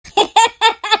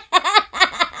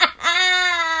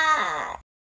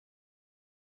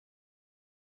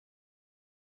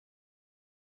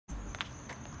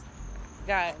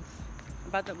Guys, I'm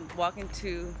about to walk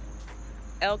into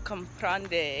El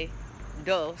Comprende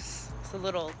Dos. It's a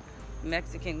little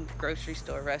Mexican grocery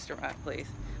store restaurant place.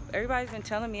 But everybody's been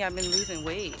telling me I've been losing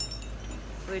weight,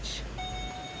 which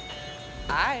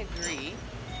I agree.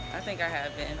 I think I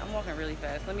have been. I'm walking really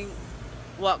fast. Let me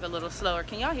walk a little slower.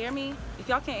 Can y'all hear me? If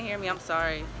y'all can't hear me, I'm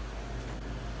sorry.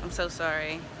 I'm so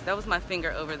sorry. That was my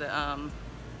finger over the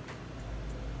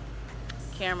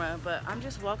camera, but I'm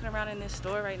just walking around in this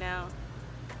store right now.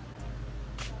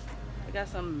 I got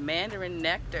some mandarin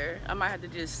nectar. I might have to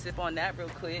just sip on that real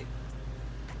quick.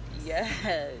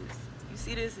 Yes. You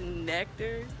see this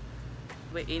nectar?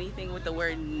 With anything with the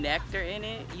word nectar in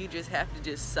it, you just have to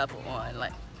just supple on.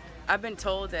 Like, I've been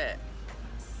told that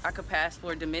I could pass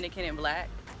for Dominican and black.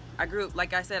 I grew up,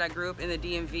 like I said, I grew up in the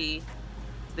DMV,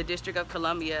 the District of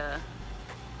Columbia,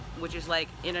 which is like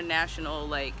international,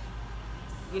 like,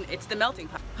 you know, it's the melting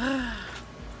pot.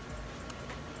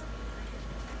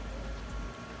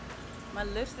 My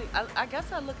lipstick, I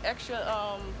guess I look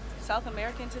extra South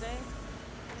American today.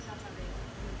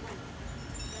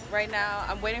 Right now,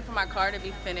 I'm waiting for my car to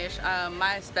be finished.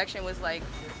 My inspection was like,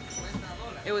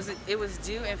 it was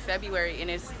due in February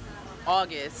and it's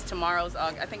August. Tomorrow's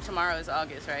August. I think tomorrow is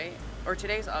August, right? Or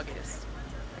today's August.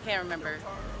 I can't remember.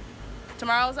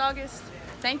 Tomorrow's August?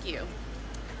 Thank you.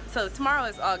 So tomorrow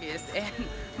is August and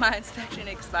my inspection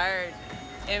expired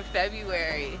in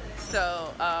February.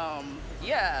 So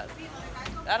yeah,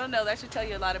 I don't know, that should tell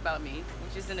you a lot about me,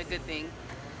 which isn't a good thing,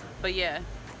 but yeah.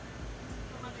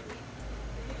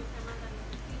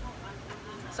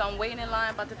 So I'm waiting in line,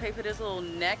 about to pay for this little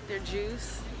nectar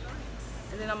juice,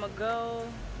 and then I'm gonna go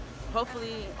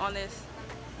hopefully on this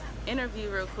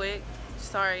interview real quick.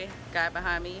 Sorry, guy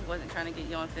behind me, wasn't trying to get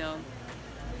you on film,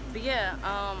 but yeah,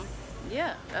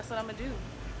 yeah, that's what I'm gonna do.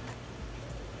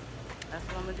 That's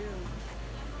what I'm gonna do.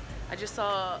 I just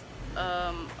saw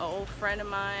an old friend of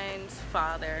mine's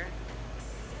father.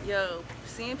 Yo,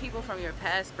 seeing people from your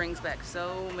past brings back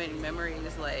so many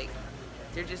memories. Like,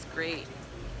 they're just great.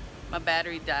 My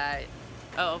battery died.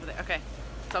 Oh, over there. Okay.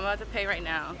 So I'm about to pay right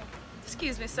now.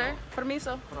 Excuse me, sir.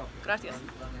 Permiso. Gracias. So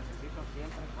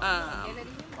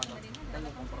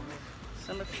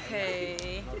I'm gonna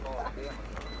pay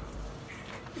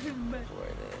for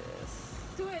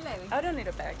this. I don't need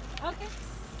a bag. Okay.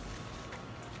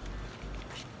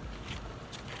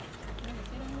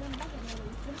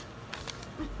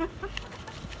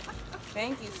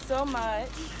 Thank you so much.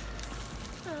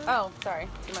 Oh, sorry,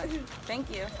 too much. Thank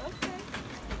you. Okay.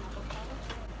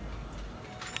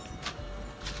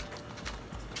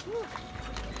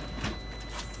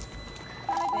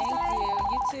 Thank you.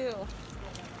 You too.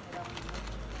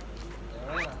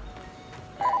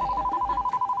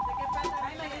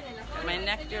 Got my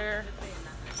nectar.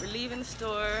 We're leaving the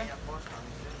store.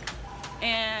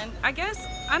 And I guess,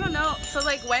 I don't know, so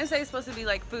like Wednesday is supposed to be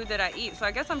like food that I eat, so I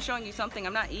guess I'm showing you something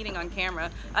I'm not eating on camera.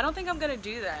 I don't think I'm gonna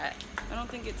do that. I don't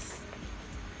think it's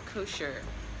kosher,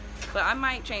 but I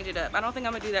might change it up. I don't think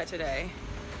I'm gonna do that today.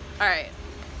 All right,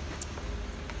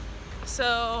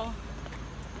 so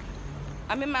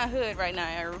I'm in my hood right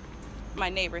now, or my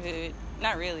neighborhood.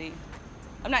 Not really,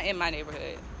 I'm not in my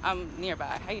neighborhood, I'm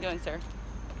nearby. How you doing, sir?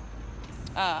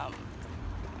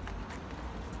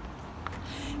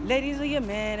 Ladies, leave your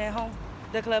men at home.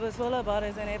 The club is full of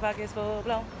bottles and their pockets full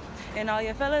blown. And all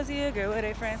your fellas here, girl, with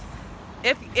their friends.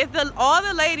 If all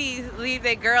the ladies leave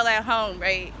their girl at home,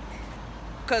 right?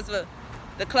 Because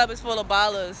the club is full of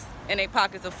ballers and their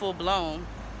pockets are full blown.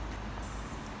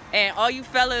 And all you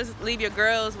fellas leave your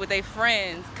girls with their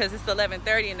friends because it's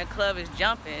 11:30 and the club is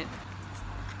jumping.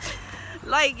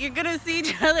 Like, you're gonna see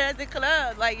each other at the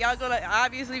club. Like, y'all gonna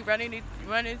obviously run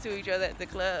into each other at the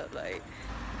club. Like,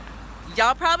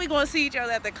 y'all probably gonna see each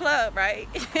other at the club, right?